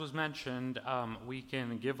Was mentioned, we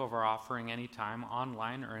can give of our offering anytime,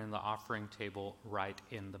 online or in the offering table right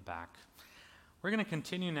in the back. We're going to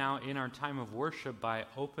continue now in our time of worship by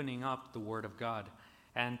opening up the Word of God.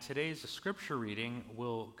 And today's scripture reading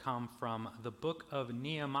will come from the book of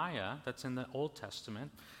Nehemiah, that's in the Old Testament,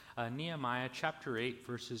 Nehemiah chapter 8,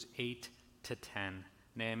 verses 8 to 10.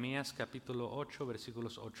 Nehemías capítulo 8,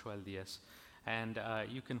 versículos 8 al 10. And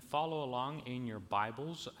you can follow along in your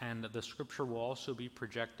Bibles, and the scripture will also be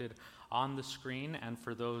projected on the screen. And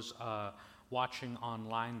for those watching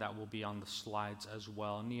online, that will be on the slides as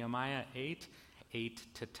well. Nehemiah 8, 8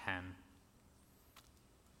 to 10.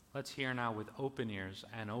 Let's hear now with open ears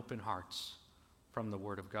and open hearts from the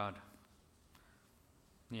Word of God.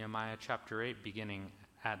 Nehemiah chapter 8, beginning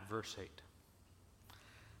at verse 8.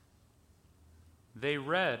 They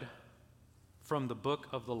read from the book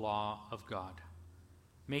of the law of God,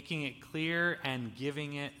 making it clear and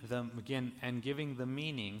giving the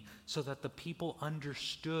meaning so that the people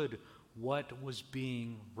understood what was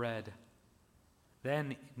being read.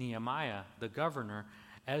 Then Nehemiah, the governor,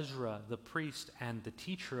 Ezra, the priest and the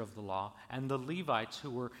teacher of the law, and the Levites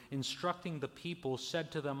who were instructing the people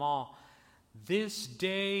said to them all, "This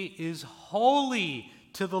day is holy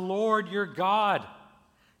to the Lord your God.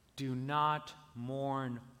 Do not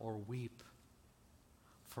mourn or weep."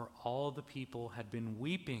 For all the people had been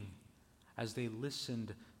weeping as they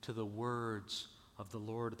listened to the words of the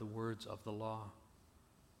Lord, the words of the law.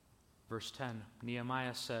 Verse 10,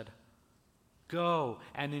 Nehemiah said, "Go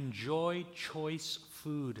and enjoy choice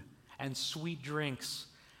food and sweet drinks,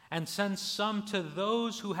 and send some to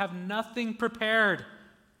those who have nothing prepared.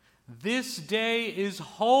 This day is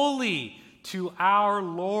holy to our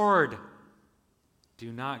Lord.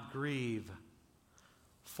 Do not grieve,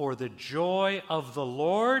 for the joy of the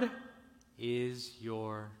Lord is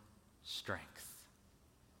your strength."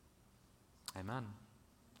 Amen.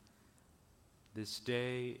 This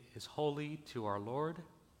day is holy to our Lord.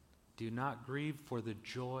 Do not grieve, for the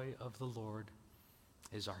joy of the Lord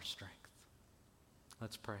is our strength.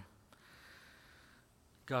 Let's pray.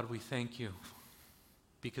 God, we thank you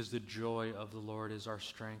because the joy of the Lord is our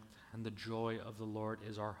strength, and the joy of the Lord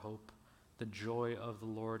is our hope. The joy of the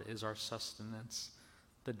Lord is our sustenance.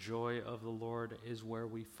 The joy of the Lord is where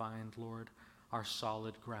we find, Lord, our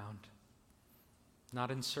solid ground.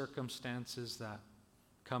 Not in circumstances that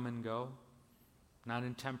come and go, not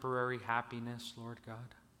in temporary happiness, Lord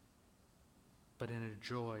God, but in a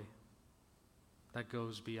joy that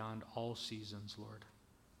goes beyond all seasons, Lord.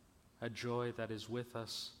 A joy that is with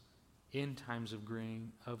us in times of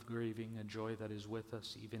grieving, a joy that is with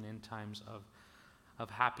us even in times of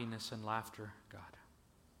happiness and laughter, God.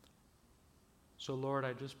 So, Lord,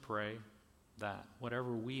 I just pray that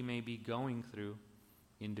whatever we may be going through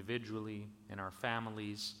individually, in our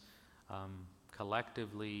families,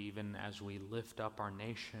 collectively, even as we lift up our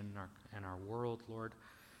nation and our world, Lord,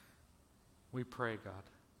 we pray, God,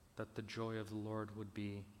 that the joy of the Lord would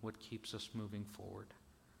be what keeps us moving forward,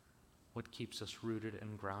 what keeps us rooted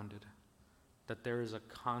and grounded, that there is a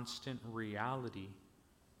constant reality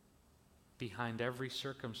behind every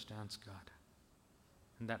circumstance, God.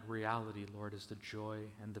 And that reality, Lord, is the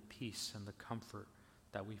joy and the peace and the comfort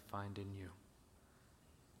that we find in you.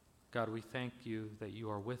 God, we thank you that you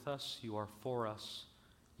are with us, you are for us,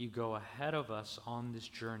 you go ahead of us on this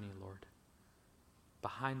journey, Lord,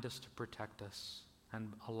 behind us to protect us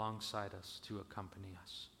and alongside us to accompany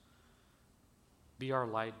us. Be our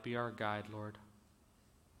light, be our guide, Lord.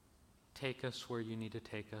 Take us where you need to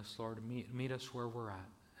take us, Lord. Meet us where we're at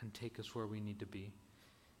and take us where we need to be.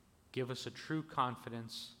 Give us a true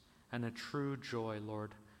confidence and a true joy,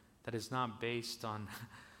 Lord, that is not based on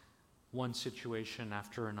one situation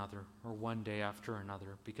after another or one day after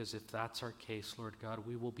another. Because if that's our case, Lord God,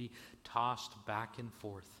 we will be tossed back and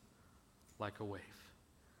forth like a wave.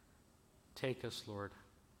 Take us, Lord,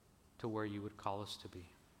 to where you would call us to be.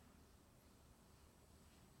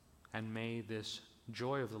 And may this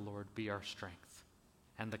joy of the Lord be our strength,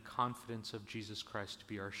 and the confidence of Jesus Christ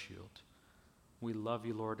be our shield. We love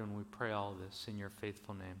you, Lord, and we pray all this in your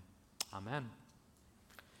faithful name. Amen.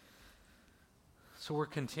 So we're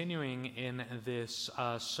continuing in this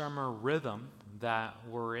summer rhythm that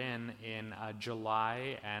we're in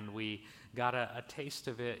July, and we got a taste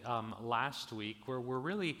of it last week, where we're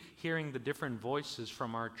really hearing the different voices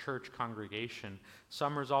from our church congregation.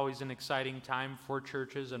 Summer is always an exciting time for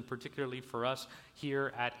churches, and particularly for us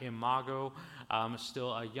here at Imago,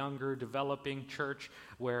 still a younger, developing church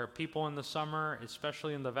where people in the summer,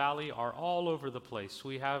 especially in the valley, are all over the place.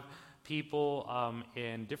 We have people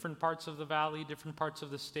in different parts of the valley, different parts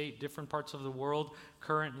of the state, different parts of the world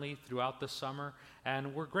currently throughout the summer.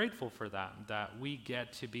 And we're grateful for that we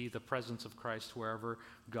get to be the presence of Christ wherever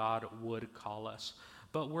God would call us.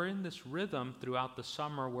 But we're in this rhythm throughout the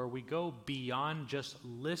summer where we go beyond just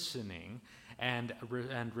listening and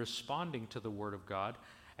responding to the Word of God,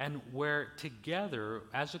 and where together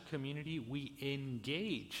as a community we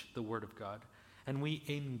engage the Word of God, and we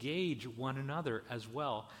engage one another as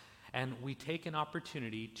well, and we take an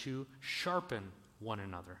opportunity to sharpen one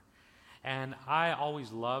another. And I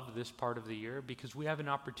always love this part of the year because we have an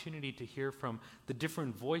opportunity to hear from the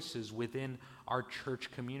different voices within our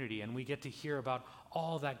church community, and we get to hear about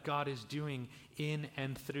all that God is doing in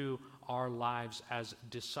and through our lives as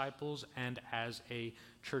disciples and as a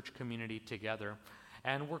church community together.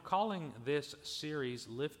 And we're calling this series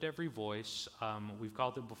Lift Every Voice. We've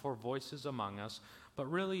called it before Voices Among Us, but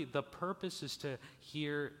really the purpose is to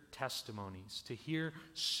hear testimonies, to hear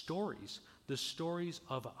stories, the stories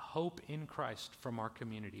of hope in Christ from our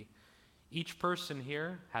community. Each person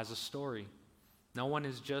here has a story. No one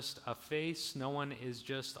is just a face. No one is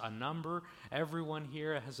just a number. Everyone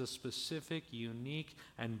here has a specific, unique,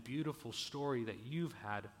 and beautiful story that you've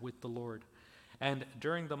had with the Lord. And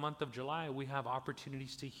during the month of July, we have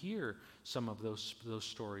opportunities to hear some of those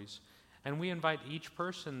stories. And we invite each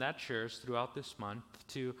person that shares throughout this month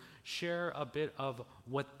to share a bit of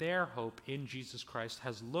what their hope in Jesus Christ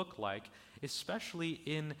has looked like, especially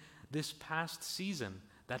in this past season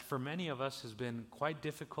that for many of us has been quite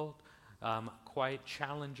difficult, quite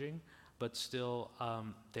challenging, but still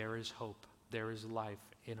there is hope, there is life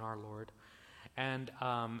in our Lord. And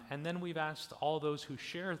then we've asked all those who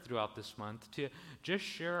share throughout this month to just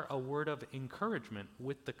share a word of encouragement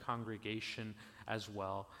with the congregation as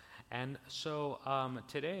well. And so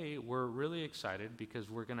today we're really excited because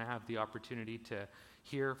we're going to have the opportunity to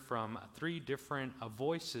hear from three different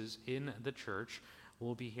voices in the church.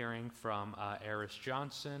 We'll be hearing from Eris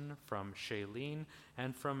Johnson, from Shailene,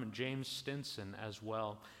 and from James Stinson as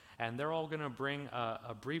well. And they're all going to bring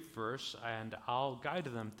a brief verse, and I'll guide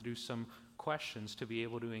them through some questions to be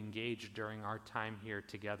able to engage during our time here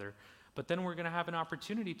together. But then we're going to have an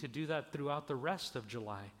opportunity to do that throughout the rest of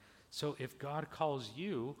July. So if God calls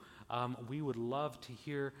you, we would love to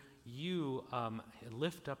hear you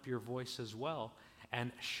lift up your voice as well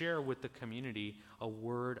and share with the community a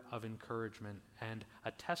word of encouragement and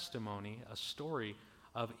a testimony, a story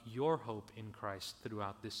of your hope in Christ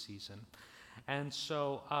throughout this season. And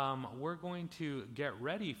so we're going to get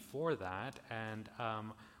ready for that, and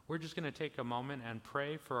we're just going to take a moment and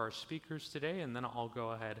pray for our speakers today, and then I'll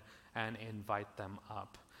go ahead and invite them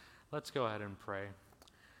up. Let's go ahead and pray.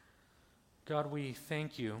 God, we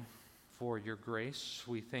thank you for your grace.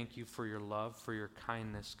 We thank you for your love, for your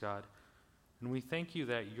kindness, God. And we thank you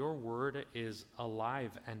that your word is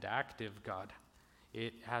alive and active, God.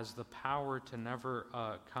 It has the power to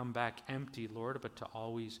never come back empty, Lord, but to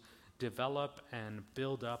always develop and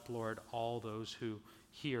build up, Lord, all those who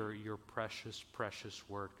hear your precious, precious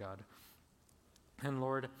word, God. And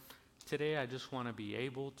Lord, today I just want to be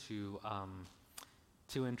able to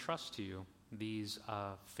entrust to you these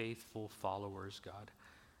faithful followers, God.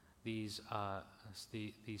 These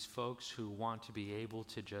folks who want to be able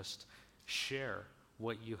to just share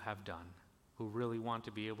what you have done, who really want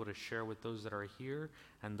to be able to share with those that are here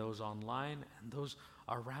and those online and those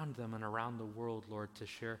around them and around the world, Lord, to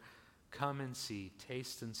share. Come and see,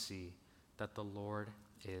 taste and see that the Lord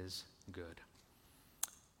is good.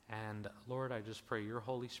 And Lord, I just pray your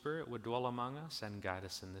Holy Spirit would dwell among us and guide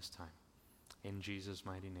us in this time. In Jesus'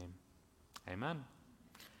 mighty name, amen.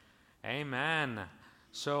 Amen.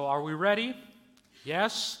 So are we ready?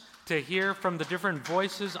 Yes, to hear from the different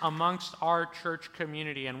voices amongst our church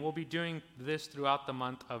community. And we'll be doing this throughout the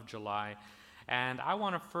month of July. And I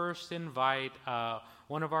want to first invite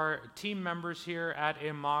one of our team members here at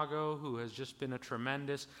Imago, who has just been a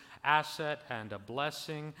tremendous asset and a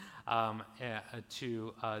blessing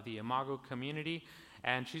to the Imago community.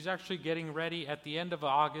 And she's actually getting ready at the end of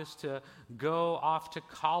August to go off to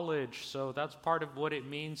college. So that's part of what it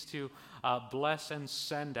means to bless and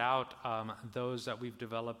send out those that we've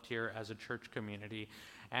developed here as a church community.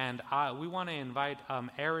 And we want to invite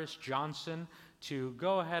Eris Johnson to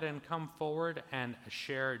go ahead and come forward and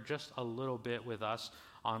share just a little bit with us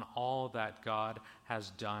on all that God has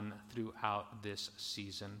done throughout this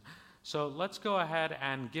season. So let's go ahead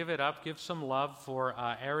and give it up, give some love for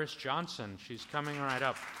Eris Johnson. She's coming right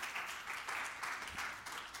up.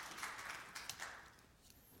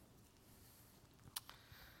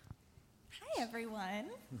 Hi, everyone.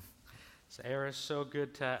 Eris, so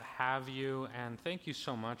good to have you, and thank you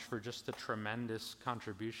so much for just the tremendous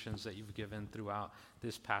contributions that you've given throughout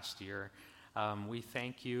this past year. We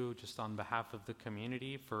thank you just on behalf of the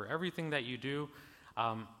community for everything that you do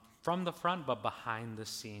from the front, but behind the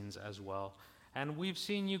scenes as well. And we've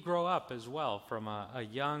seen you grow up as well, from a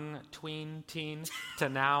young teen to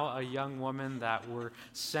now a young woman that we're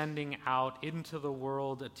sending out into the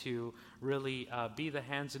world to really be the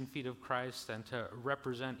hands and feet of Christ and to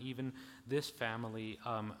represent even this family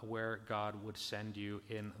where God would send you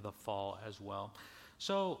in the fall as well.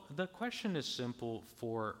 So the question is simple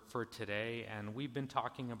for today, and we've been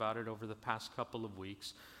talking about it over the past couple of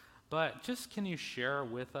weeks. But just can you share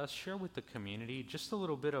with us, share with the community, just a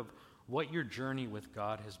little bit of what your journey with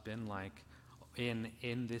God has been like in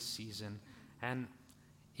this season? And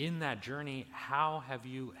in that journey, how have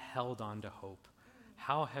you held on to hope?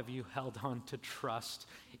 How have you held on to trust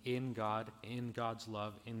in God, in God's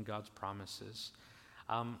love, in God's promises?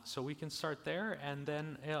 So we can start there, and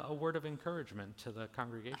then a word of encouragement to the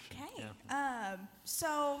congregation. Okay. Yeah.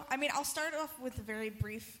 I'll start off with a very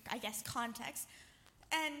brief, context.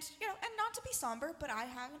 And, and not to be somber, but I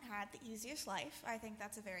haven't had the easiest life. I think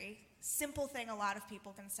that's a very simple thing a lot of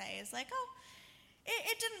people can say is like, oh,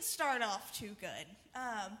 it didn't start off too good.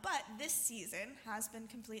 But this season has been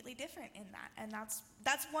completely different in that. And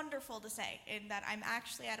that's wonderful to say, in that I'm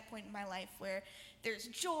actually at a point in my life where there's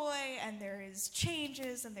joy and there is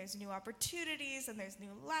changes and there's new opportunities and there's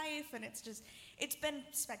new life. And it's been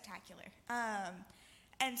spectacular.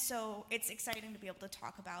 And so it's exciting to be able to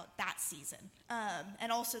talk about that season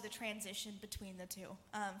and also the transition between the two,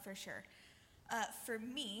 for sure. For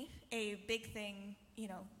me, a big thing,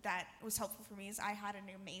 that was helpful for me is I had an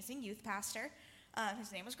amazing youth pastor.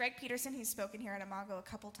 His name was Greg Peterson. He's spoken here at Imago a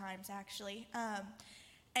couple times, actually.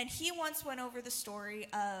 And he once went over the story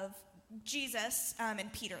of Jesus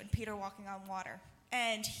and Peter walking on water.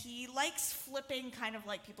 And he likes flipping kind of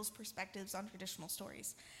like people's perspectives on traditional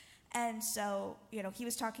stories. And so, he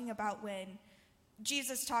was talking about when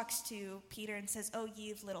Jesus talks to Peter and says, "Oh,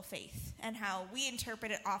 ye of little faith," and how we interpret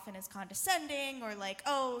it often as condescending or like,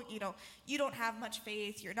 "Oh, you don't have much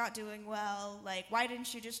faith, you're not doing well, like, why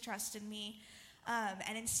didn't you just trust in me?"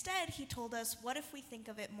 And instead, he told us, what if we think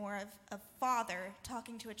of it more of a father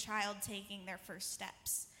talking to a child taking their first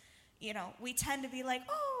steps? We tend to be like,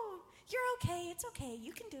 "Oh, you're okay, it's okay,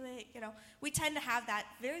 you can do it." We tend to have that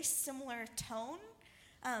very similar tone.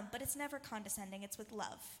 But it's never condescending. It's with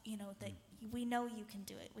love, that we know you can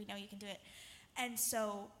do it. We know you can do it. And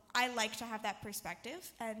so I like to have that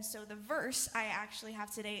perspective. And so the verse I actually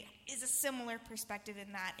have today is a similar perspective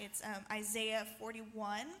in that. It's Isaiah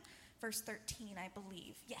 41, verse 13, I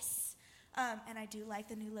believe. Yes. And I do like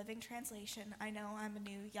the New Living Translation. I know I'm a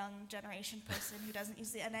new young generation person who doesn't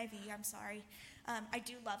use the NIV. I'm sorry. I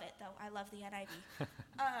do love it, though. I love the NIV.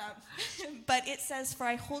 But it says, "For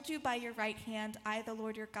I hold you by your right hand, I, the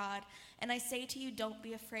Lord your God, and I say to you, don't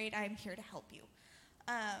be afraid, I am here to help you."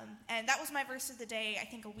 And that was my verse of the day, I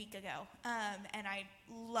think, a week ago. And I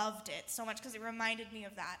loved it so much because it reminded me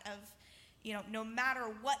of that, of, no matter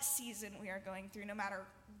what season we are going through, no matter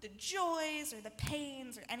the joys or the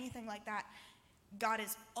pains or anything like that, God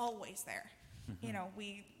is always there.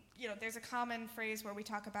 Mm-hmm. There's a common phrase where we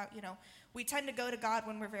talk about, we tend to go to God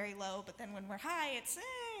when we're very low, but then when we're high, it's,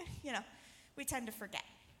 we tend to forget.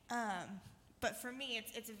 But for me,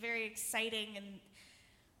 it's a very exciting and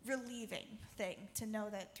relieving thing to know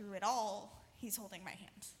that through it all, he's holding my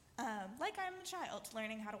hand. Like I'm a child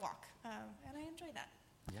learning how to walk, and I enjoy that.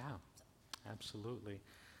 Yeah, absolutely.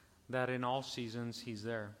 That in all seasons, he's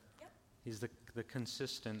there. Yep. He's the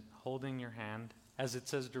consistent holding your hand, as it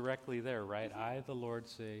says directly there, right? Mm-hmm. I, the Lord,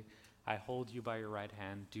 say, I hold you by your right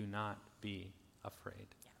hand. Do not be afraid.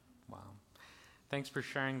 Yeah. Wow. Thanks for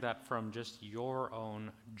sharing that from just your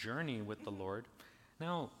own journey with the Lord.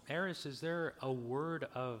 Now, Eris, is there a word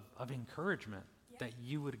of encouragement that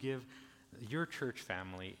you would give your church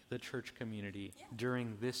family, the church community,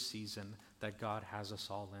 during this season that God has us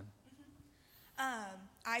all in?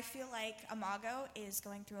 I feel like Imago is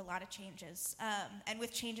going through a lot of changes, and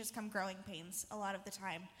with changes come growing pains a lot of the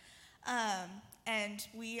time. And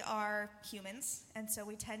we are humans, and so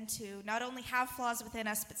we tend to not only have flaws within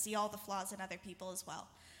us, but see all the flaws in other people as well.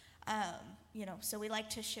 So we like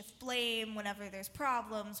to shift blame whenever there's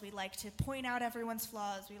problems. We like to point out everyone's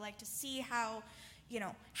flaws. We like to see how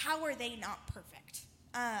are they not perfect?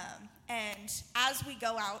 And as we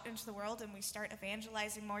go out into the world and we start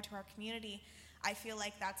evangelizing more to our community, I feel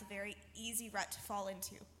like that's a very easy rut to fall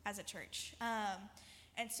into as a church.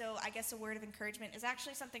 And so I guess a word of encouragement is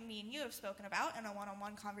actually something me and you have spoken about in a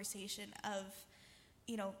one-on-one conversation of,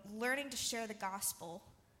 learning to share the gospel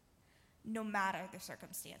no matter the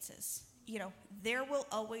circumstances. There will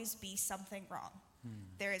always be something wrong.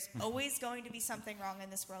 There is always going to be something wrong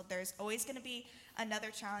in this world. There's always going to be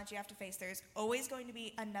another challenge you have to face. There's always going to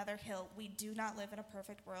be another hill. We do not live in a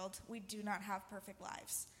perfect world. We do not have perfect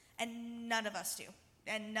lives. And none of us do.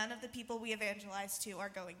 And none of the people we evangelize to are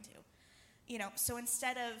going to. So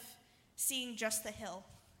instead of seeing just the hill,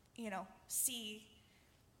 see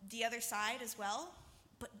the other side as well,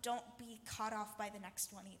 but don't be caught off by the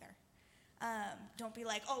next one either. Don't be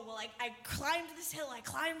like, oh, well, I climbed this hill, I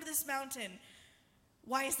climbed this mountain.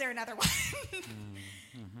 Why is there another one?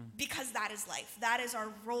 Because that is life. That is our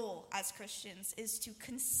role as Christians, is to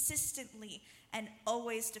consistently and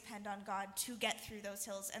always depend on God to get through those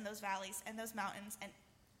hills and those valleys and those mountains and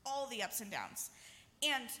all the ups and downs,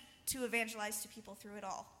 and to evangelize to people through it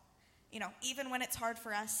all. Even when it's hard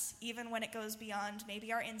for us, even when it goes beyond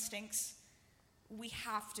maybe our instincts, we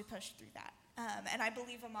have to push through that. And I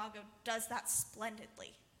believe Imago does that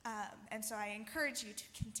splendidly. And so I encourage you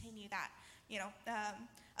to continue that.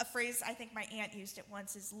 A phrase I think my aunt used it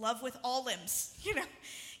once is love with all limbs.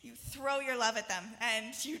 You throw your love at them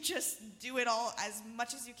and you just do it all as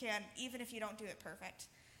much as you can, even if you don't do it perfect.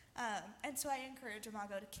 And so I encourage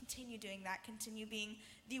Imago to continue doing that, continue being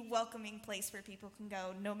the welcoming place where people can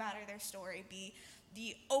go no matter their story, be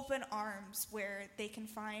the open arms where they can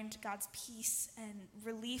find God's peace and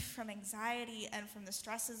relief from anxiety and from the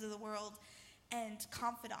stresses of the world, and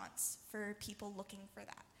confidants for people looking for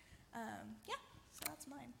that. So that's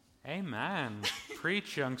mine. Amen.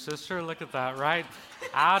 Preach, young sister. Look at that, right?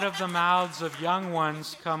 Out of the mouths of young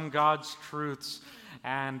ones come God's truths.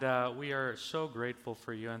 And we are so grateful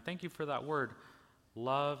for you. And thank you for that word,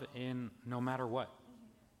 love in no matter what.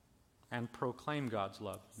 And proclaim God's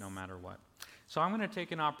love no matter what. So I'm going to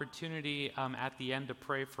take an opportunity at the end to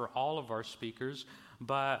pray for all of our speakers.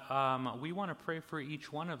 But we want to pray for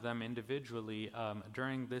each one of them individually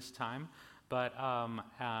during this time. But I'm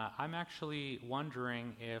actually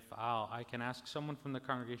wondering if I can ask someone from the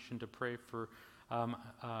congregation to pray for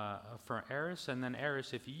Eris, and then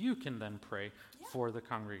Eris, if you can then pray for the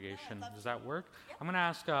congregation. Does that work? Yeah. I'm going to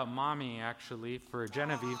ask Mommy, actually, for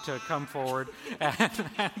Genevieve to come forward and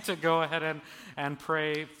to go ahead and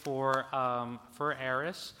pray for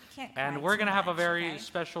Eris. And we're going to have a very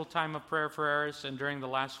special time of prayer for Eris, and during the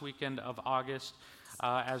last weekend of August,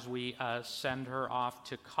 as we send her off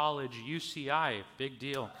to college, UCI, big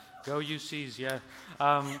deal. Go UCs, yeah.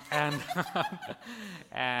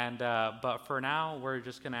 But for now, we're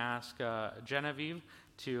just going to ask Genevieve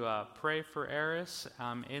to pray for Eris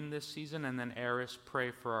in this season, and then Eris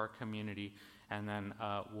pray for our community, and then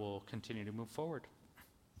we'll continue to move forward.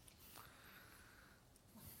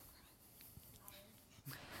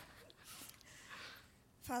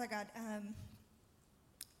 Father God,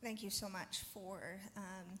 thank you so much for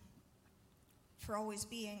always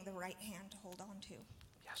being the right hand to hold on to.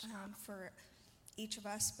 Yes. For each of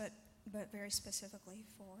us, but very specifically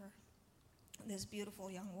for this beautiful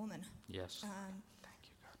young woman. Yes. Thank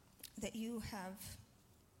you, God. That you have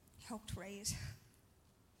helped raise.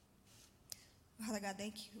 Father God,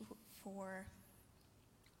 thank you for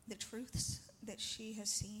the truths that she has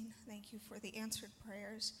seen. Thank you for the answered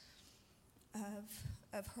prayers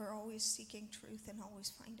of her always seeking truth and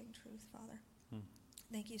always finding truth, Father.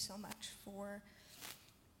 Thank you so much for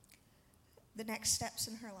the next steps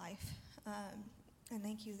in her life. And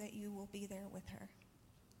thank you that you will be there with her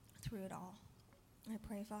through it all. I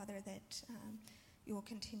pray, Father, that you will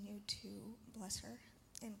continue to bless her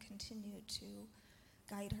and continue to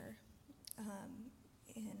guide her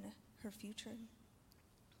in her future.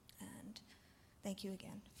 And thank you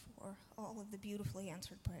again for all of the beautifully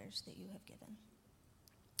answered prayers that you have given.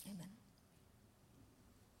 Amen.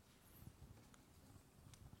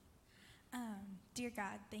 Dear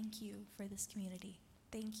God, thank you for this community.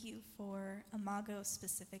 Thank you for Imago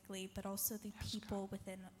specifically, but also the people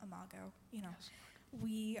within Imago.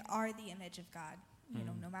 We are the image of God.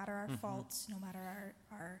 No matter our faults, no matter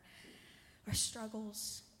our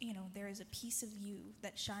struggles, there is a piece of you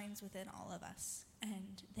that shines within all of us.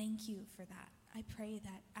 And thank you for that. I pray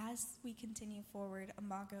that as we continue forward,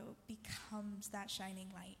 Imago becomes that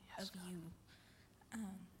shining light of you.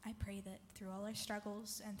 I pray that through all our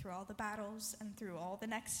struggles and through all the battles and through all the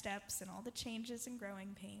next steps and all the changes and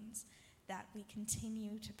growing pains, that we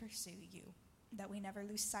continue to pursue you, that we never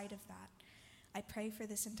lose sight of that. I pray for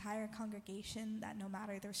this entire congregation that no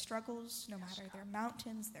matter their struggles, no matter their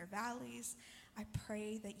mountains, their valleys, I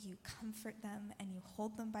pray that you comfort them and you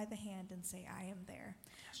hold them by the hand and say, I am there.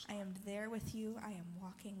 I am there with you. I am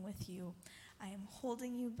walking with you. I am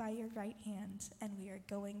holding you by your right hand, and we are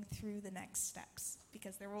going through the next steps,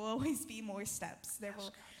 because there will always be more steps.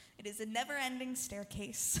 It is a never-ending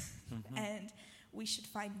staircase, and we should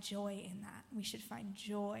find joy in that. We should find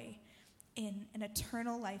joy in an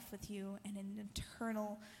eternal life with you and an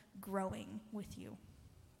eternal growing with you.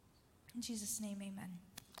 In Jesus' name, amen.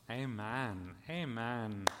 Amen.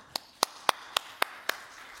 Amen.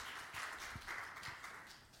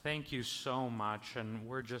 Thank you so much, and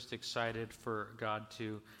we're just excited for God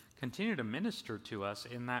to continue to minister to us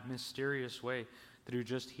in that mysterious way through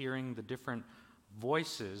just hearing the different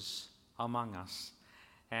voices among us.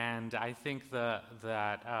 And I think the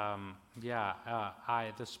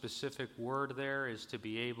specific word there is to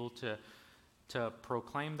be able to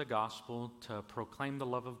proclaim the gospel, to proclaim the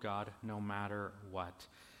love of God no matter what.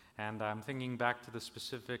 And I'm thinking back to the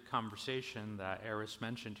specific conversation that Eris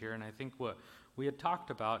mentioned here, and I think what we had talked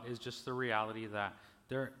about is just the reality that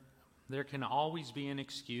there can always be an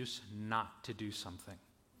excuse not to do something.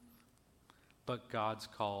 But God's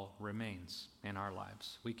call remains in our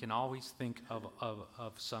lives. We can always think of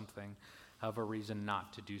something, of a reason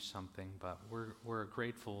not to do something, but we're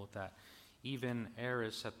grateful that even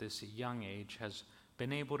Eris at this young age has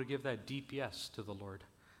been able to give that deep yes to the Lord.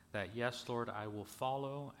 That yes, Lord, I will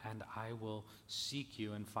follow and I will seek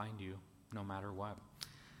you and find you no matter what.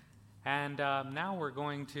 And now we're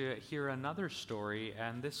going to hear another story,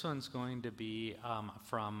 and this one's going to be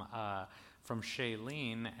from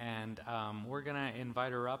Shailene, and we're going to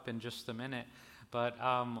invite her up in just a minute. But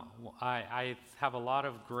I have a lot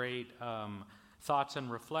of great thoughts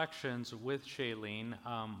and reflections with Shailene,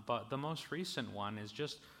 but the most recent one is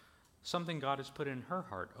just something God has put in her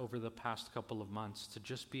heart over the past couple of months, to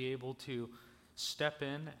just be able to step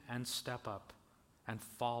in and step up and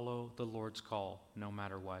follow the Lord's call no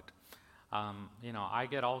matter what. I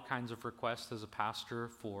get all kinds of requests as a pastor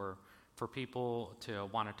for people to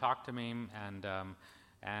want to talk to me,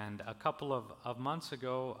 and a couple of months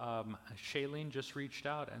ago, Shailene just reached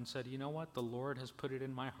out and said, you know what, the Lord has put it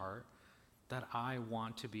in my heart that I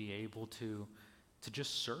want to be able to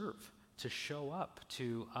just serve, to show up,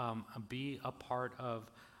 to be a part of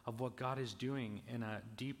what God is doing in a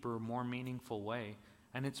deeper, more meaningful way.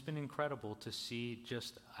 And it's been incredible to see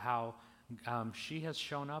just how she has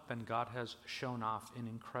shown up and God has shown off in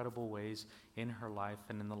incredible ways in her life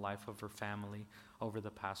and in the life of her family over the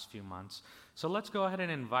past few months. So let's go ahead and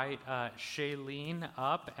invite Shailene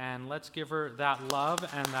up, and let's give her that love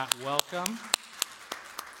and that welcome.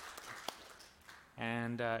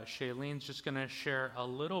 And Shailene's just going to share a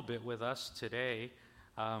little bit with us today,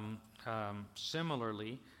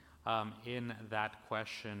 similarly, in that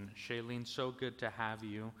question. Shailene, so good to have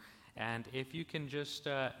you. And if you can just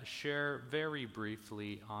share very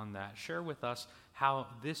briefly on that, share with us how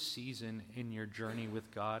this season in your journey with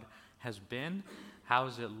God has been, how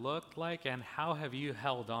has it looked like, and how have you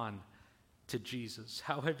held on to Jesus?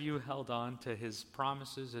 How have you held on to his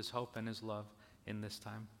promises, his hope, and his love in this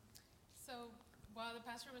time? So while the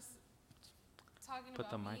pastor was talking Put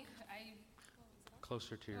about the me, mic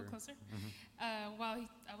closer to your... closer? Mm-hmm. While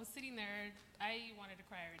I was sitting there, I wanted to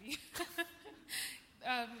cry already.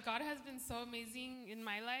 God has been so amazing in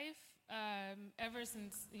my life ever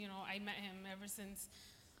since, I met him, ever since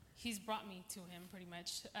he's brought me to him, pretty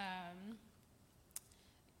much.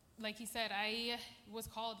 Like he said, I was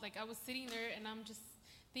called, I was sitting there and I'm just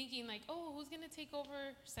thinking who's going to take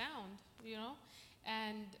over sound,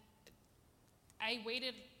 And I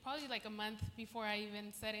waited probably a month before I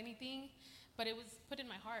even said anything, but it was put in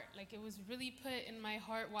my heart. It was really put in my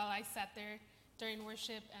heart while I sat there during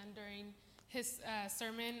worship and during his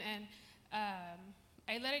sermon, and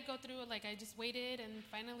I let it go through. I just waited, and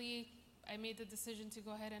finally I made the decision to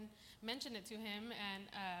go ahead and mention it to him, and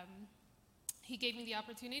he gave me the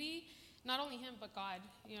opportunity. Not only him, but God.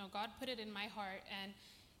 God put it in my heart,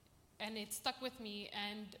 and it stuck with me.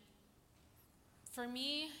 And for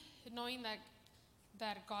me, knowing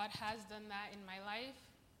that God has done that in my life,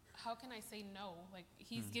 how can I say no?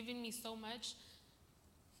 He's given me so much.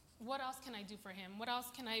 What else can I do for him? What else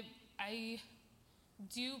can I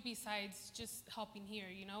do besides just helping here,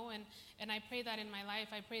 And I pray that in my life.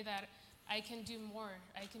 I pray that I can do more.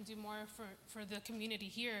 I can do more for the community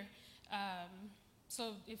here.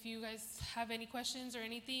 So if you guys have any questions or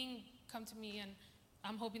anything, come to me, and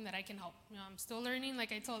I'm hoping that I can help. I'm still learning.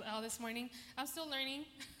 Like I told Al this morning, I'm still learning.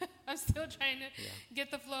 I'm still trying to get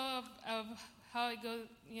the flow of how it goes,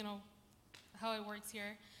 how it works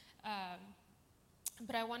here.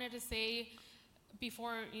 But I wanted to say,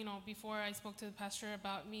 before I spoke to the pastor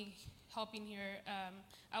about me helping here,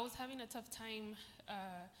 I was having a tough time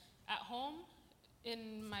at home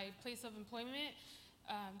in my place of employment,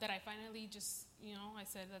 that I finally just, I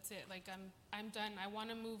said, that's it. I'm done. I want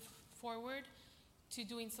to move forward to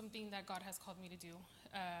doing something that God has called me to do.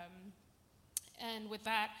 And with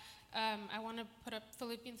that, I want to put up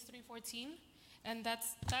Philippians 3:14, and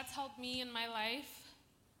that's helped me in my life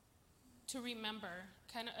to remember,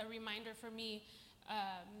 kind of a reminder for me.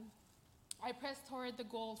 I press toward the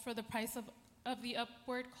goal for the price of the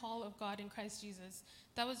upward call of God in Christ Jesus.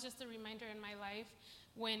 That was just a reminder in my life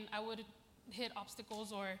when I would hit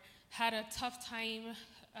obstacles or had a tough time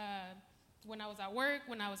when I was at work,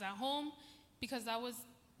 when I was at home, because that was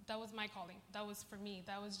my calling. That was for me.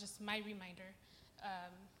 That was just my reminder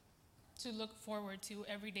to look forward to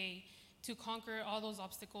every day, to conquer all those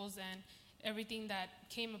obstacles and everything that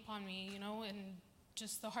came upon me, and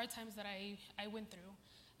just the hard times that I went through.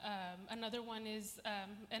 Another one is,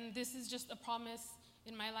 and this is just a promise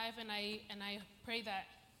in my life, and I pray that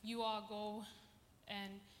you all go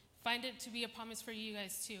and find it to be a promise for you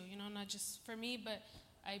guys too, not just for me, but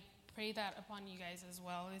I pray that upon you guys as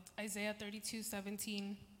well. It's Isaiah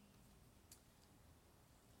 32:17.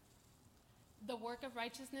 The work of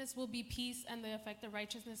righteousness will be peace, and the effect of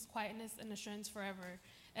righteousness, quietness, and assurance forever.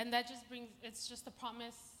 And that just it's just a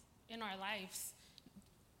promise in our lives.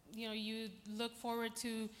 You look forward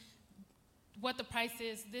to what the price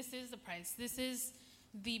is. This is the price. This is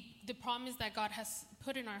the promise that God has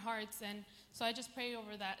put in our hearts. And so I just pray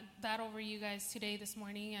over that over you guys today, this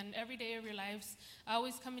morning, and every day of your lives. I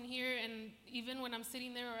always come in here, and even when I'm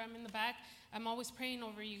sitting there or I'm in the back, I'm always praying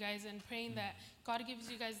over you guys and praying that God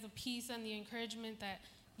gives you guys the peace and the encouragement that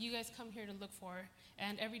you guys come here to look for,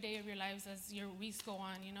 and every day of your lives as your weeks go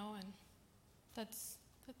on, and that's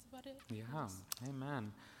about it. Yeah,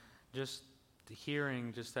 amen. Just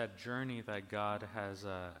hearing just that journey that God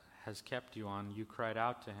has kept you on, you cried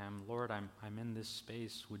out to him, Lord, I'm in this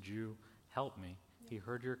space, would you help me? Yeah. He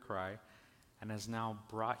heard your cry and has now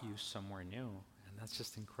brought you somewhere new, and that's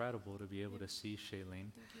just incredible to be able to see,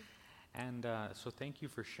 Shailene. Thank you. And so thank you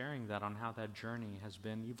for sharing that on how that journey has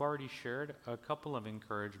been. You've already shared a couple of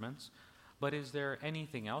encouragements, but is there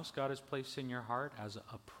anything else God has placed in your heart as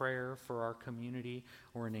a prayer for our community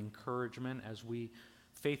or an encouragement as we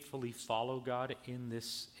faithfully follow God in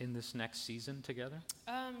this next season together?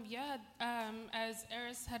 As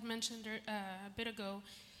Eris had mentioned a bit ago,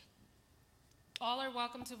 all are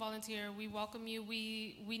welcome to volunteer. We welcome you.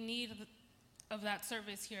 We need of that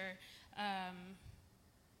service here.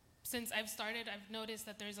 Since I've started, I've noticed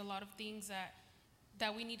that there's a lot of things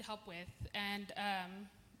that we need help with, and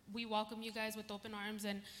we welcome you guys with open arms,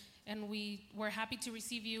 and we're happy to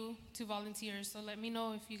receive you to volunteer. So let me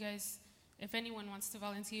know if anyone wants to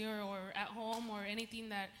volunteer or at home or anything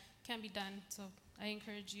that can be done. So I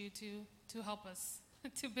encourage you to help us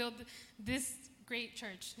to build this great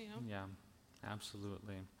church. Yeah,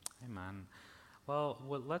 absolutely. Amen. Well,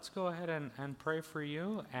 let's go ahead and pray for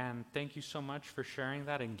you, and thank you so much for sharing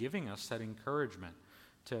that and giving us that encouragement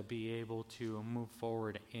to be able to move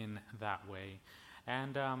forward in that way.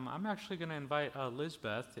 And I'm actually going to invite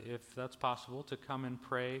Lisbeth, if that's possible, to come and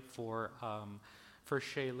pray for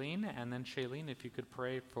Shailene, and then Shailene, if you could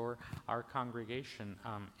pray for our congregation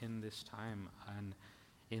in this time and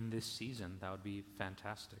in this season, that would be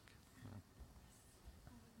fantastic.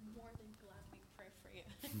 More than gladly pray for you.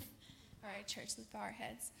 All right, church, let's bow our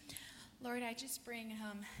heads. Lord, I just bring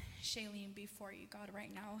Shailene before you, God,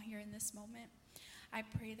 right now, here in this moment. I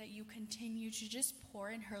pray that you continue to just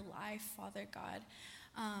pour in her life, Father God.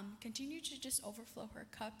 Continue to just overflow her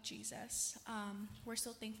cup, Jesus. We're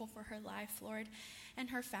so thankful for her life, Lord,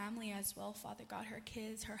 and her family as well, Father God, her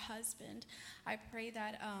kids, her husband. I pray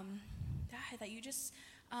that that you just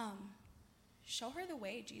show her the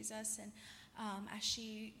way, Jesus, and as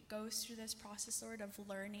she goes through this process, Lord, of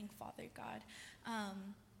learning, Father God.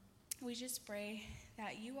 We just pray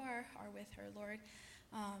that you are with her, Lord.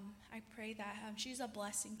 I pray that she's a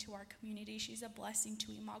blessing to our community. She's a blessing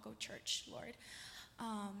to Imago Church, Lord.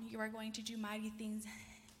 You are going to do mighty things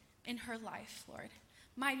in her life, Lord.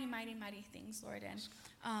 Mighty, mighty, mighty things, Lord. And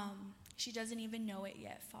she doesn't even know it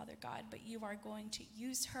yet, Father God, but you are going to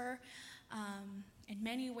use her in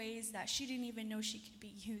many ways that she didn't even know she could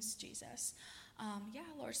be used, Jesus.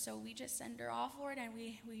 Lord, so we just send her off, Lord, and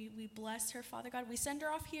we bless her, Father God. We send her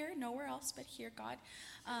off here, nowhere else but here, God.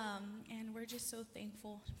 And we're just so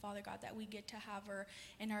thankful, Father God, that we get to have her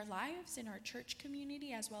in our lives, in our church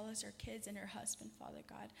community, as well as her kids and her husband, Father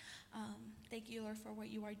God. Thank you, Lord, for what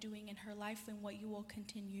you are doing in her life and what you will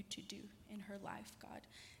continue to do in her life, God.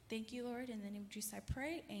 Thank you, Lord. In the name of Jesus, I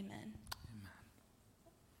pray. Amen.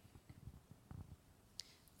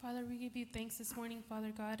 Father, we give you thanks this morning,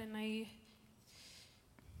 Father God, and I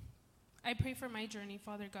pray for my journey,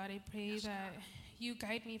 Father God. I pray that you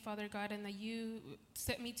guide me, Father God, and that you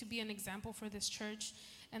set me to be an example for this church,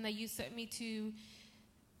 and that you set me to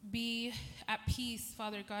be at peace,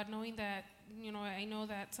 Father God, knowing that, I know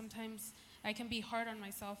that sometimes I can be hard on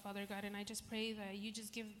myself, Father God, and I just pray that you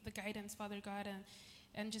just give the guidance, Father God,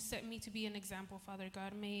 and just set me to be an example, Father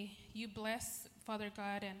God. May you bless, Father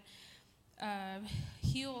God, and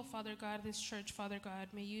heal, Father God, this church, Father God.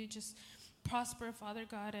 May you just prosper, Father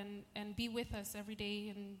God, and be with us every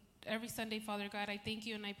day and every Sunday, Father God. I thank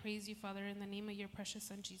you and I praise you, Father, in the name of your precious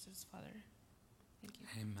Son, Jesus, Father. Thank you.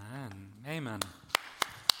 Amen.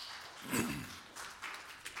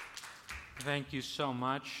 Thank you so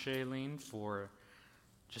much, Shailene, for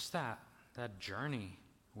just that journey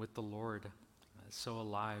with the Lord. So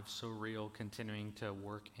alive, so real, continuing to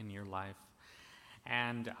work in your life.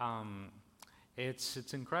 And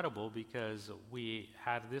it's incredible because we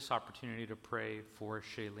had this opportunity to pray for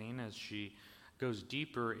Shailene as she goes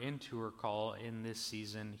deeper into her call in this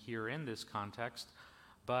season here in this context.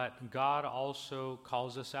 But God also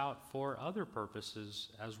calls us out for other purposes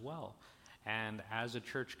as well. And as a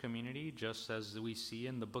church community, just as we see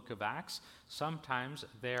in the book of Acts, sometimes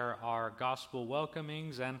there are gospel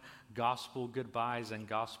welcomings and gospel goodbyes and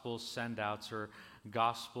gospel send-outs or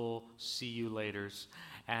gospel see-you-laters.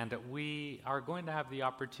 And we are going to have the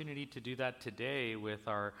opportunity to do that today with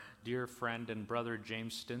our dear friend and brother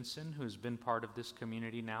James Stinson, who's been part of this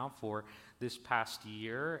community now for this past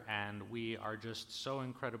year. And we are just so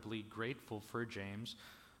incredibly grateful for James,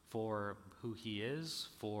 for who he is,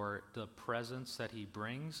 for the presence that he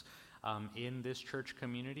brings in this church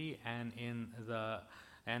community and in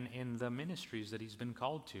the ministries that he's been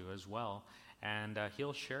called to as well. And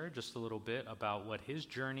he'll share just a little bit about what his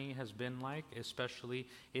journey has been like, especially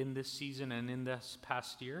in this season and in this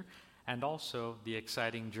past year, and also the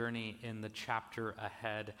exciting journey in the chapter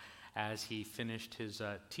ahead as he finished his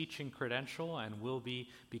teaching credential and will be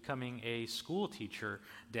becoming a school teacher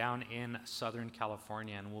down in Southern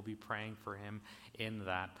California, and we'll be praying for him in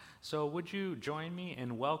that. So would you join me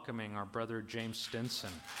in welcoming our brother James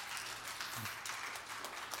Stinson?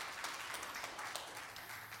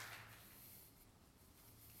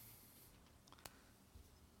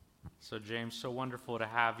 So James, so wonderful to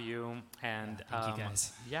have you. And thank you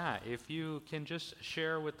guys. Yeah, if you can just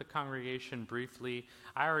share with the congregation briefly.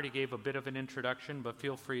 I already gave a bit of an introduction, but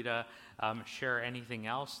feel free to share anything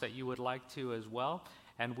else that you would like to as well.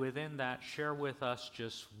 And within that, share with us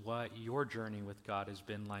just what your journey with God has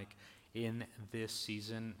been like in this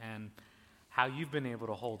season and how you've been able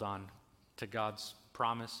to hold on to God's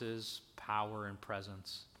promises, power, and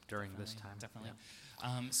presence during this time. Definitely. Yeah.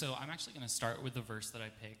 So I'm actually going to start with the verse that I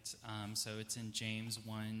picked. So it's in James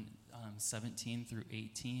 1, 17 through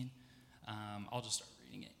 18. I'll just start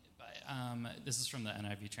reading it. But this is from the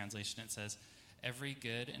NIV translation. It says, "Every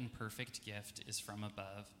good and perfect gift is from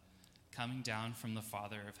above, coming down from the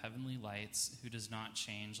Father of heavenly lights, who does not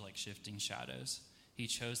change like shifting shadows. He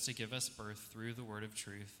chose to give us birth through the word of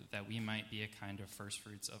truth, that we might be a kind of first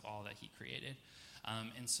fruits of all that he created."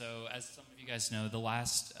 And so, as some of you guys know, the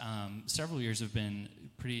last several years have been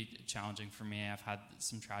pretty challenging for me. I've had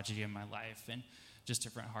some tragedy in my life and just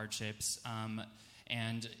different hardships.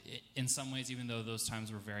 In some ways, even though those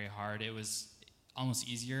times were very hard, it was almost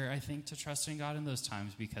easier, I think, to trust in God in those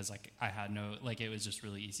times because, I had it was just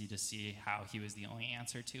really easy to see how he was the only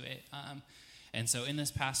answer to it. And so in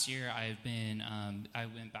this past year, I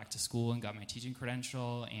went back to school and got my teaching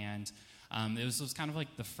credential, and it was kind of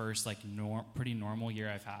like the first pretty normal year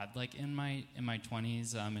I've had in my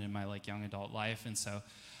 20s and in my young adult life. And so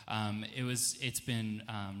it's been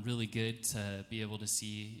really good to be able to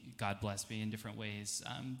see God bless me in different ways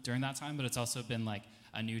during that time. But it's also been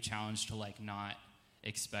a new challenge to not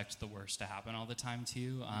expect the worst to happen all the time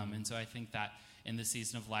too. And so I think that in this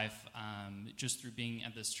season of life, just through being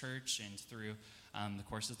at this church and through the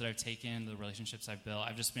courses that I've taken, the relationships I've built,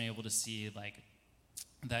 I've just been able to see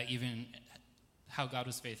that even how God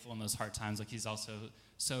was faithful in those hard times, he's also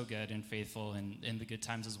so good and faithful in the good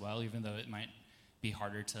times as well, even though it might be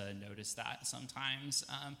harder to notice that sometimes.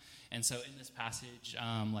 And so in this passage,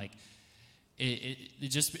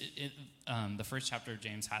 the first chapter of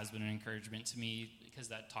James has been an encouragement to me because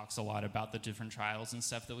that talks a lot about the different trials and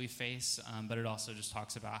stuff that we face, but it also just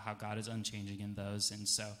talks about how God is unchanging in those. And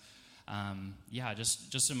so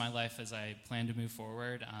just in my life as I plan to move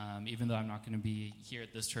forward, even though I'm not going to be here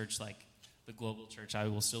at this church the global church I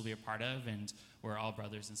will still be a part of, and we're all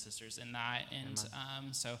brothers and sisters in that. And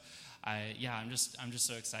I'm just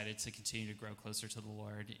so excited to continue to grow closer to the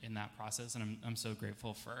Lord in that process, and I'm so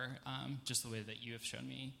grateful for just the way that you have shown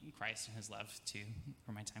me Christ and his love too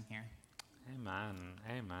for my time here.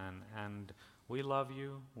 Amen. And we love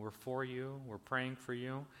you. We're for you. We're praying for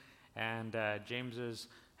you. And James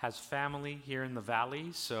has family here in the valley,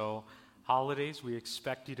 so holidays. We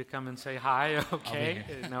expect you to come and say hi, okay?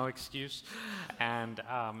 here. No excuse. And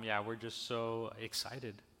yeah, we're just so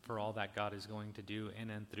excited for all that God is going to do in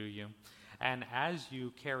and through you. And as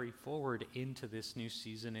you carry forward into this new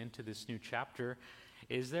season, into this new chapter,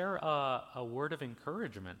 is there a word of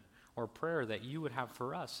encouragement or prayer that you would have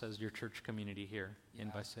for us as your church community here in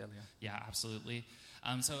Visalia? Yeah, absolutely.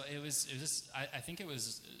 So it was I think it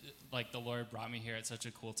was like the Lord brought me here at such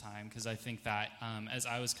a cool time, because I think that as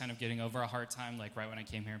I was kind of getting over a hard time, like right when I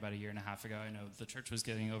came here about a year and a half ago, I know the church was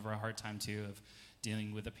getting over a hard time too of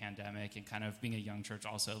dealing with the pandemic and kind of being a young church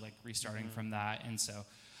also, like restarting from that. And so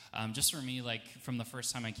just for me, like from the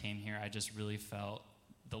first time I came here, I just really felt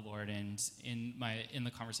the Lord, and in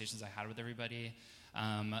the conversations I had with everybody,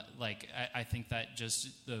 I think that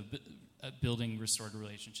just the building restored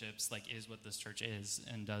relationships is what this church is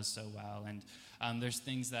and does so well. And there's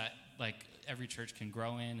things that every church can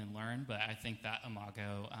grow in and learn, but I think that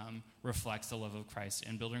Imago reflects the love of Christ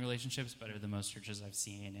in building relationships better than most churches I've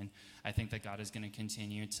seen. And I think that God is going to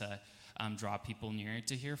continue to draw people near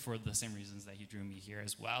to here for the same reasons that he drew me here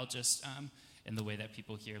as well, just in the way that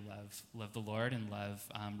people here love the Lord and love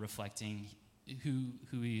reflecting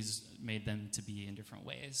who he's made them to be in different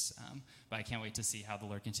ways. But I can't wait to see how the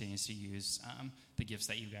Lord continues to use the gifts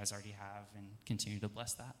that you guys already have and continue to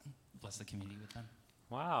bless the community with them.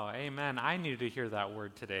 Wow, amen. I needed to hear that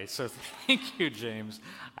word today, so thank you, James.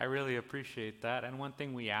 I really appreciate that. And one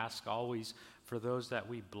thing we ask always for those that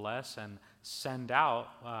we bless and send out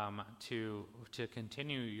to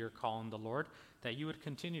continue your call in the Lord, that you would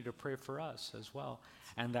continue to pray for us as well,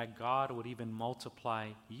 and that God would even multiply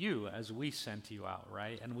you as we sent you out,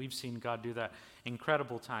 right? And we've seen God do that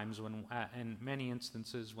incredible times when, in many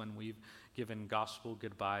instances, when we've given gospel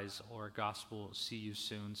goodbyes or gospel see you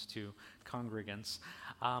soons to congregants.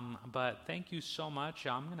 But thank you so much.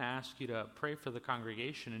 I'm going to ask you to pray for the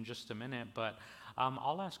congregation in just a minute, but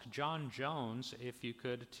I'll ask John Jones, if you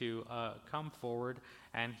could, to come forward,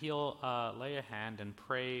 and he'll lay a hand and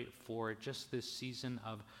pray for just this season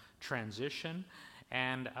of transition,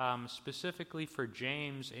 and specifically for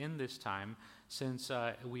James in this time, since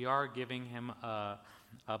we are giving him a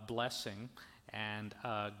blessing and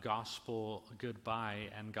gospel goodbye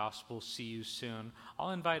and gospel see you soon.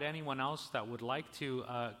 I'll invite anyone else that would like to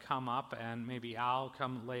come up, and maybe Al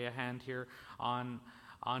come lay a hand here on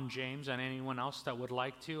James, and anyone else that would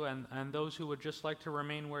like to, and those who would just like to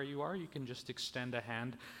remain where you are, you can just extend a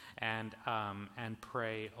hand and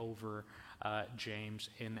pray over James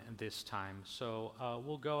in this time. So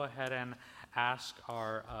we'll go ahead and ask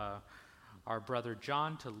our brother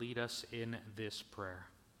John to lead us in this prayer.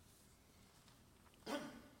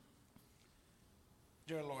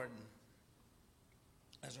 Dear Lord,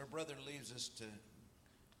 as our brother leaves us to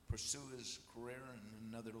pursue his career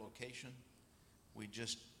in another location, we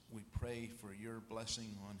pray for your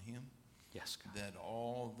blessing on him. Yes, God. That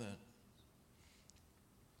all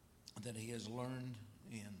that he has learned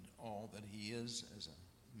and all that he is as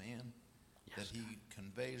a man, Yes, that he God.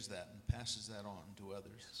 conveys that and passes that on to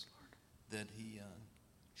others. Yes, Lord. That he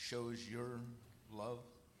shows your love,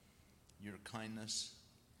 your kindness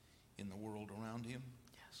in the world around him.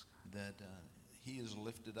 Yes, God. That he is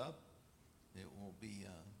lifted up. It will be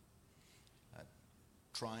a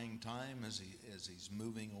trying time as he's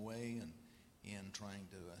moving away and trying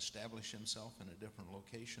to establish himself in a different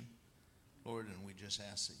location, Lord. And we just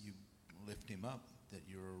ask that you lift him up, that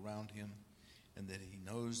you're around him, and that he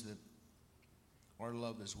knows that our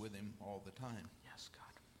love is with him all the time. Yes,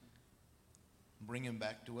 God. Bring him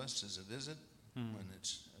back to us as a visit when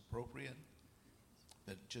it's appropriate,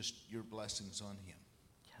 but just your blessings on him.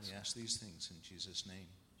 Yes, We ask these things in Jesus' name.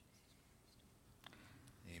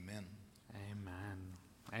 Amen. Amen.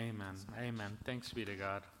 Amen. Amen. Thanks be to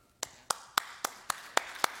God.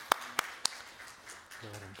 Go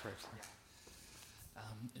ahead and pray for me.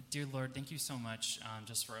 Dear Lord, thank you so much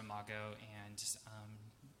just for Imago and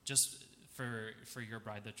just for your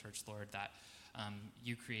bride, the church, Lord, that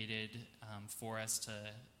you created for us to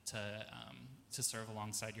serve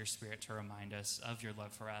alongside your Spirit, to remind us of your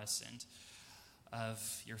love for us and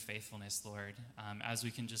of your faithfulness, Lord. As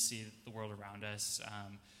we can just see the world around us,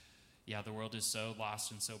 the world is so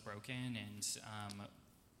lost and so broken, and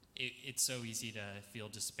it's so easy to feel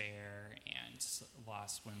despair and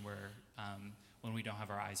lost when we don't have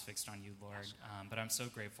our eyes fixed on you, Lord. But I'm so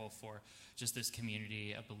grateful for just this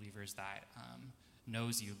community of believers that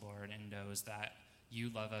knows you, Lord, and knows that you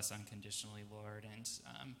love us unconditionally, Lord, and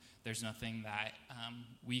there's nothing that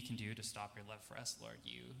we can do to stop your love for us, Lord.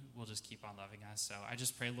 You will just keep on loving us. So I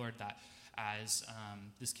just pray, Lord, that as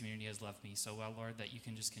this community has loved me so well, Lord, that you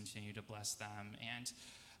can just continue to bless them and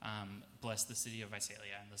bless the city of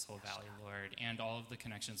Visalia and this whole valley, Lord, and all of the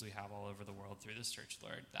connections we have all over the world through this church,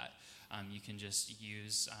 Lord, that you can just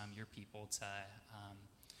use your people to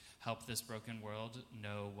help this broken world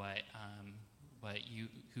know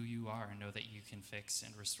who you are, and know that you can fix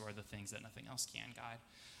and restore the things that nothing else can, God.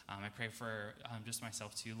 I pray for just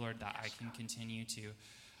myself too, Lord, that I can continue to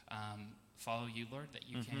follow you, Lord, that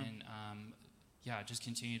you can, just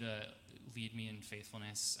continue to lead me in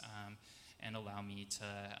faithfulness and allow me to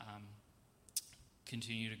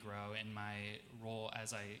continue to grow in my role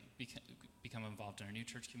as I become involved in our new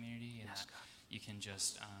church community, and that you can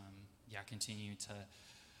just, continue to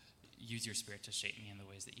use your Spirit to shape me in the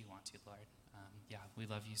ways that you want to, Lord. We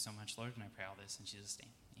love you so much, Lord, and I pray all this in Jesus' name.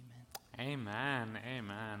 Amen. Amen.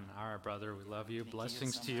 Amen. All right, brother, we love you.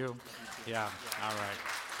 Blessings to you. Yeah, all right.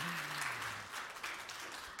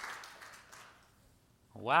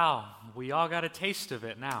 Wow, we all got a taste of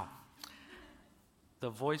it now. The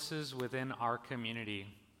voices within our community,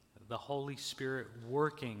 the Holy Spirit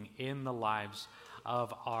working in the lives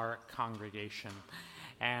of our congregation.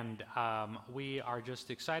 And we are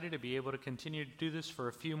just excited to be able to continue to do this for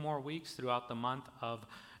a few more weeks throughout the month of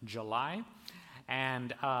July.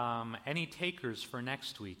 And any takers for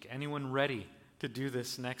next week? Anyone ready to do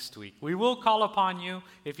this next week? We will call upon you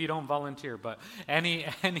if you don't volunteer, but any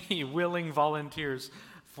willing volunteers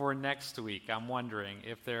for next week? I'm wondering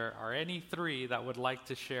if there are any 3 that would like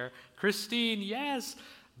to share. Christine, yes,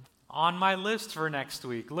 on my list for next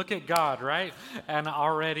week. Look at God, right? And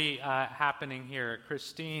already happening here.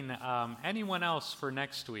 Christine, anyone else for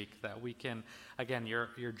next week that we can, again,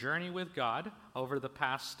 your journey with God over the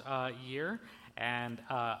past year, and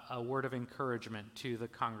a word of encouragement to the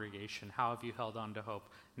congregation. How have you held on to hope?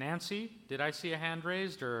 Nancy, did I see a hand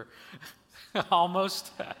raised, or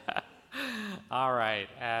almost? All right,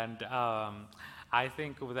 and I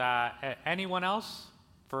think that anyone else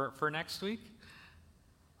for next week?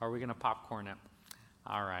 Are we going to popcorn it?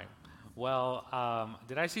 All right. Well,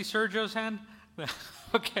 did I see Sergio's hand?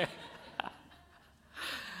 Okay.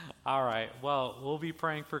 All right. Well, we'll be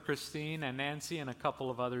praying for Christine and Nancy and a couple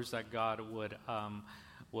of others that God would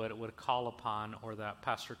call upon, or that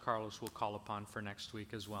Pastor Carlos will call upon for next week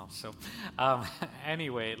as well. So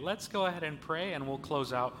anyway, let's go ahead and pray, and we'll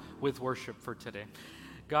close out with worship for today.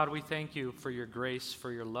 God, we thank you for your grace,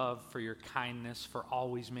 for your love, for your kindness, for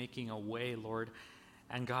always making a way, Lord.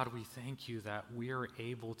 And God, we thank you that we are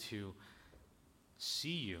able to see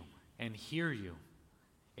you and hear you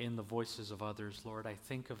in the voices of others, Lord. I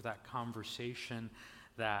think of that conversation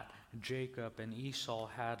that Jacob and Esau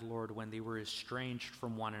had, Lord, when they were estranged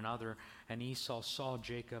from one another. And Esau saw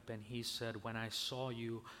Jacob, and he said, "When I saw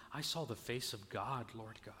you, I saw the face of God,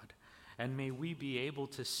 Lord God." And may we be able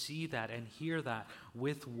to see that and hear that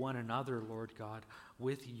with one another, Lord God,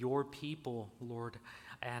 with your people, Lord.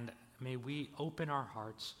 And may we open our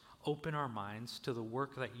hearts, open our minds to the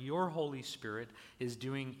work that your Holy Spirit is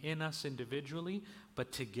doing in us individually,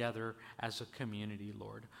 but together as a community,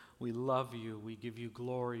 Lord. We love you. We give you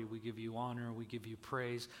glory. We give you honor. We give you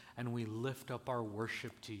praise. And we lift up our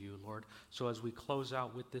worship to you, Lord. So as we close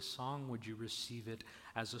out with this song, would you receive it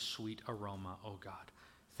as a sweet aroma, oh God.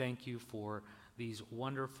 Thank you for these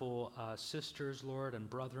wonderful sisters, Lord, and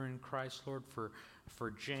brother in Christ, Lord, for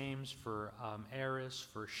James, for Eris,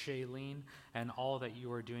 for Shailene, and all that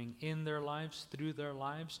you are doing in their lives, through their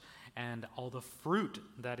lives, and all the fruit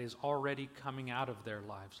that is already coming out of their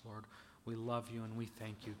lives, Lord. We love you and we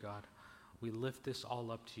thank you, God. We lift this all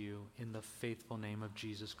up to you in the faithful name of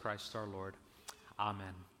Jesus Christ our Lord.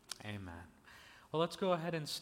 Amen. Amen. Well, let's go ahead and